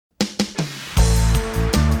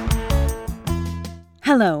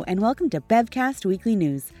Hello, and welcome to Bevcast Weekly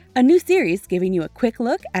News, a new series giving you a quick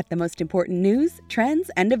look at the most important news,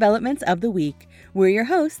 trends, and developments of the week. We're your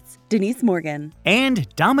hosts, Denise Morgan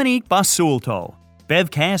and Dominique Basulto.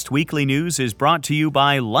 Bevcast Weekly News is brought to you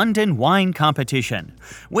by London Wine Competition,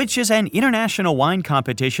 which is an international wine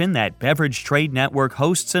competition that Beverage Trade Network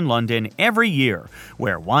hosts in London every year,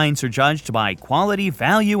 where wines are judged by quality,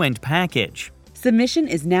 value, and package. Submission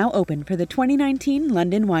is now open for the 2019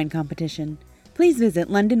 London Wine Competition. Please visit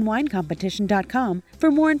londonwinecompetition.com for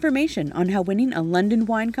more information on how winning a London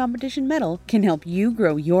Wine Competition medal can help you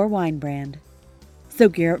grow your wine brand. So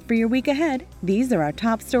gear up for your week ahead. These are our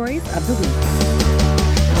top stories of the week.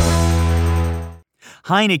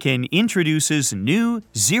 Heineken introduces new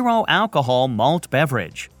zero-alcohol malt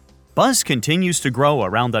beverage. Buzz continues to grow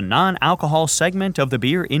around the non-alcohol segment of the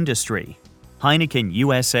beer industry. Heineken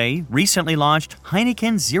USA recently launched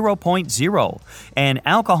Heineken 0.0, an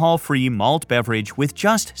alcohol-free malt beverage with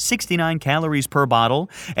just 69 calories per bottle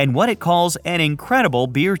and what it calls an incredible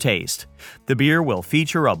beer taste. The beer will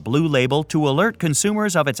feature a blue label to alert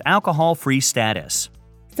consumers of its alcohol-free status.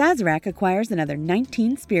 Sazerac acquires another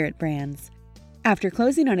 19 spirit brands. After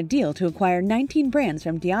closing on a deal to acquire 19 brands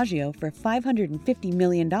from Diageo for $550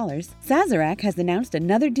 million, Sazerac has announced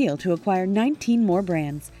another deal to acquire 19 more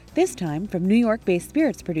brands, this time from New York-based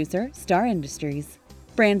spirits producer Star Industries.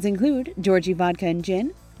 Brands include Georgi Vodka and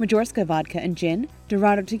Gin, Majorska Vodka and Gin,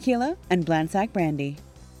 Dorado Tequila, and Blansac Brandy.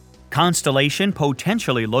 Constellation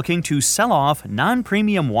potentially looking to sell off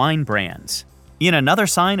non-premium wine brands. In another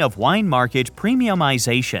sign of wine market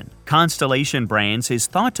premiumization, Constellation Brands is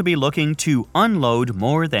thought to be looking to unload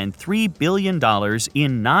more than $3 billion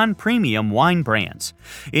in non-premium wine brands,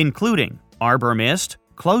 including Arbor Mist,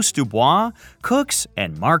 Clos du Bois, Cook's,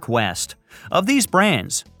 and Mark West. Of these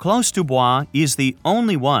brands, Clos du Bois is the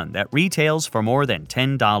only one that retails for more than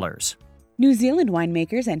 $10. New Zealand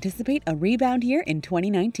winemakers anticipate a rebound year in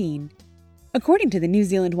 2019. According to the New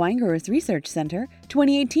Zealand Wine Growers Research Centre,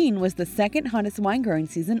 2018 was the second hottest wine growing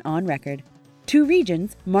season on record. Two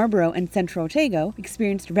regions, Marlborough and Central Otago,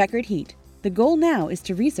 experienced record heat. The goal now is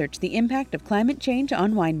to research the impact of climate change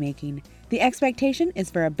on winemaking. The expectation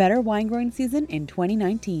is for a better wine growing season in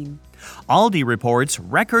 2019. Aldi reports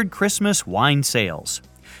record Christmas wine sales.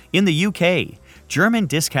 In the UK, German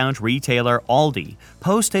discount retailer Aldi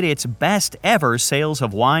posted its best ever sales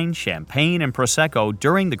of wine, champagne, and Prosecco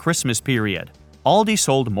during the Christmas period. Aldi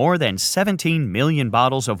sold more than 17 million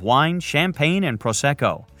bottles of wine, champagne, and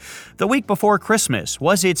Prosecco. The week before Christmas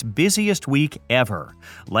was its busiest week ever,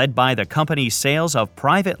 led by the company's sales of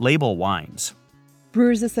private label wines.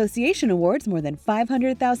 Brewers Association awards more than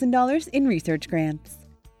 $500,000 in research grants.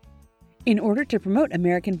 In order to promote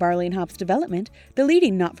American barley and hops development, the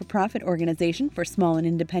leading not-for-profit organization for small and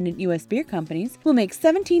independent U.S. beer companies will make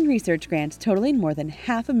 17 research grants totaling more than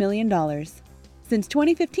 $500,000. Since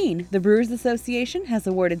 2015, the Brewers Association has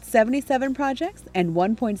awarded 77 projects and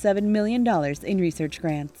 $1.7 million in research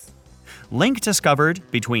grants. Link discovered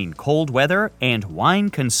between cold weather and wine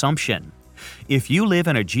consumption. If you live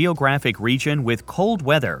in a geographic region with cold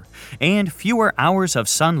weather and fewer hours of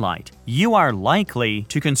sunlight, you are likely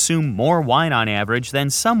to consume more wine on average than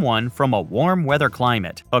someone from a warm weather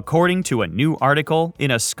climate, according to a new article in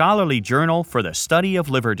a scholarly journal for the study of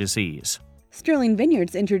liver disease. Sterling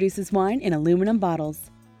Vineyards introduces wine in aluminum bottles.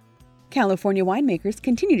 California winemakers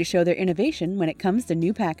continue to show their innovation when it comes to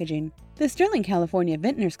new packaging. The Sterling California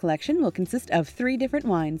Vintners Collection will consist of 3 different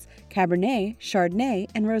wines, Cabernet, Chardonnay,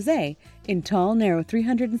 and Rosé, in tall, narrow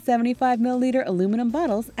 375 milliliter aluminum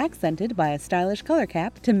bottles accented by a stylish color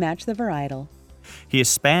cap to match the varietal.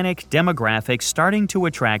 Hispanic demographic starting to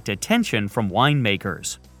attract attention from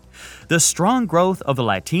winemakers. The strong growth of the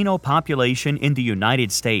Latino population in the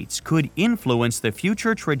United States could influence the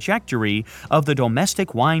future trajectory of the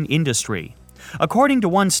domestic wine industry. According to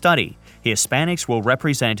one study, Hispanics will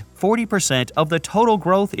represent 40% of the total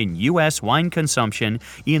growth in U.S. wine consumption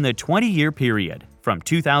in the 20-year period, from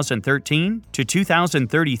 2013 to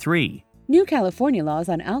 2033. New California laws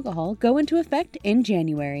on alcohol go into effect in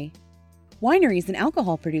January. Wineries and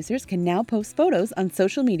alcohol producers can now post photos on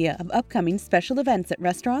social media of upcoming special events at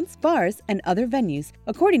restaurants, bars, and other venues,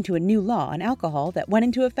 according to a new law on alcohol that went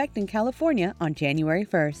into effect in California on January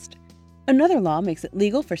 1st. Another law makes it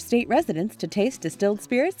legal for state residents to taste distilled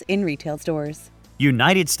spirits in retail stores.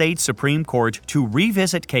 United States Supreme Court to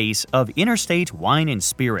revisit case of interstate wine and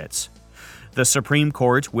spirits. The Supreme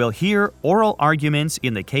Court will hear oral arguments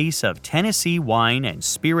in the case of Tennessee Wine and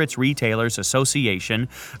Spirits Retailers Association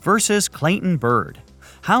versus Clayton Bird.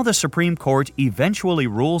 How the Supreme Court eventually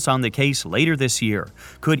rules on the case later this year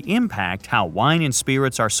could impact how wine and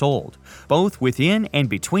spirits are sold, both within and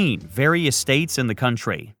between various states in the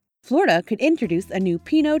country. Florida could introduce a new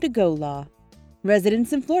Pinot to Go law.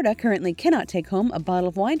 Residents in Florida currently cannot take home a bottle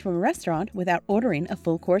of wine from a restaurant without ordering a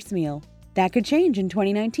full-course meal. That could change in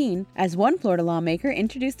 2019 as one Florida lawmaker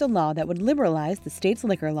introduced a law that would liberalize the state's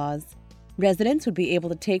liquor laws. Residents would be able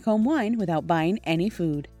to take home wine without buying any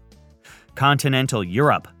food. Continental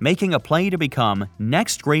Europe making a play to become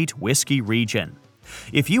next great whiskey region.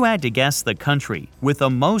 If you had to guess the country with the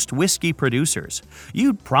most whiskey producers,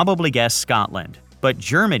 you'd probably guess Scotland. But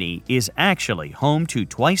Germany is actually home to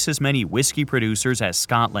twice as many whiskey producers as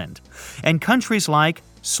Scotland. And countries like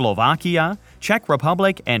Slovakia, Czech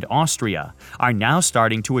Republic, and Austria are now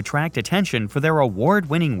starting to attract attention for their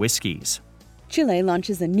award-winning whiskeys. Chile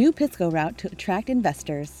launches a new Pisco route to attract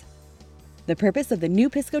investors. The purpose of the new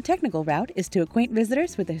Pisco technical route is to acquaint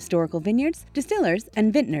visitors with the historical vineyards, distillers,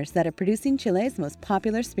 and vintners that are producing Chile's most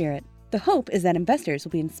popular spirit. The hope is that investors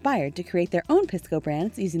will be inspired to create their own Pisco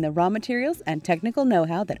brands using the raw materials and technical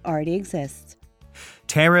know-how that already exists.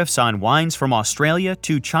 Tariffs on wines from Australia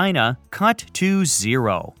to China cut to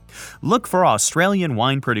zero. Look for Australian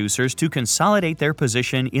wine producers to consolidate their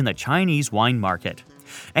position in the Chinese wine market.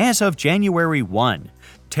 As of January 1,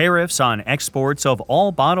 tariffs on exports of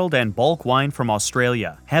all bottled and bulk wine from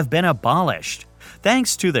Australia have been abolished.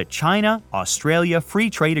 Thanks to the China-Australia Free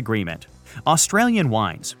Trade Agreement, Australian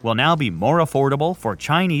wines will now be more affordable for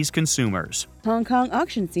Chinese consumers. Hong Kong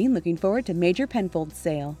auction scene looking forward to major Penfolds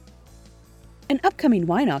sale. An upcoming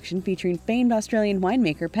wine auction featuring famed Australian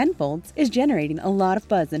winemaker Penfolds is generating a lot of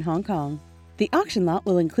buzz in Hong Kong. The auction lot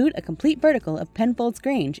will include a complete vertical of Penfolds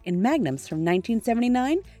Grange in magnums from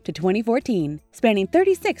 1979 to 2014, spanning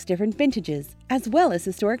 36 different vintages, as well as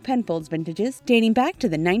historic Penfolds vintages dating back to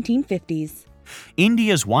the 1950s.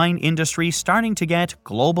 India's wine industry starting to get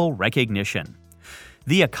global recognition.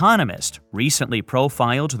 The Economist recently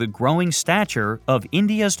profiled the growing stature of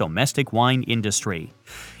India's domestic wine industry.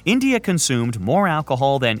 India consumed more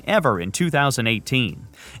alcohol than ever in 2018,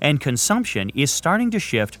 and consumption is starting to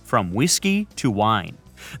shift from whiskey to wine.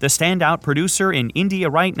 The standout producer in India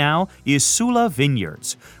right now is Sula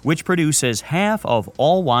Vineyards, which produces half of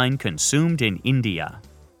all wine consumed in India.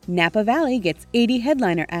 Napa Valley gets 80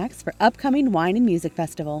 headliner acts for upcoming wine and music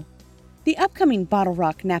festival. The upcoming Bottle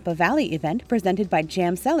Rock Napa Valley event presented by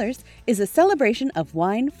Jam Cellars is a celebration of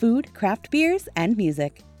wine, food, craft beers, and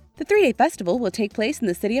music. The 3-day festival will take place in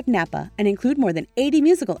the city of Napa and include more than 80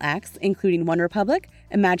 musical acts, including One Republic,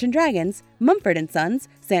 Imagine Dragons, Mumford & Sons,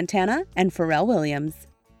 Santana, and Pharrell Williams.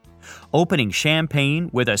 Opening champagne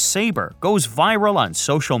with a saber goes viral on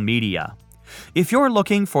social media. If you're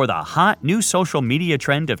looking for the hot new social media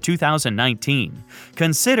trend of 2019,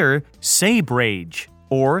 consider Sabrage,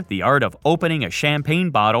 or the art of opening a champagne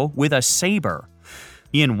bottle with a saber.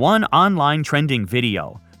 In one online trending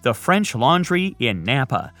video, the French Laundry in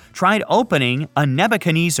Napa tried opening a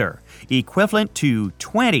Nebuchadnezzar, equivalent to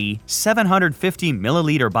 20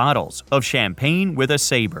 750-milliliter bottles of champagne with a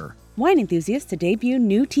saber. Wine enthusiasts to debut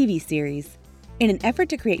new TV series. In an effort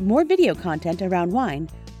to create more video content around wine,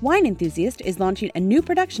 Wine Enthusiast is launching a new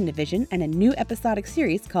production division and a new episodic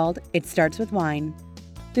series called It Starts With Wine.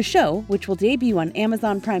 The show, which will debut on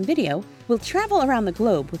Amazon Prime Video, will travel around the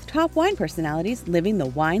globe with top wine personalities living the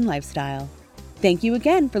wine lifestyle. Thank you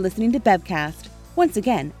again for listening to Bevcast. Once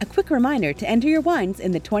again, a quick reminder to enter your wines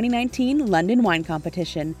in the 2019 London Wine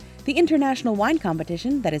Competition, the international wine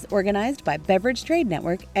competition that is organized by Beverage Trade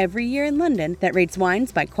Network every year in London that rates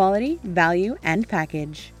wines by quality, value, and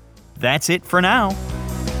package. That's it for now.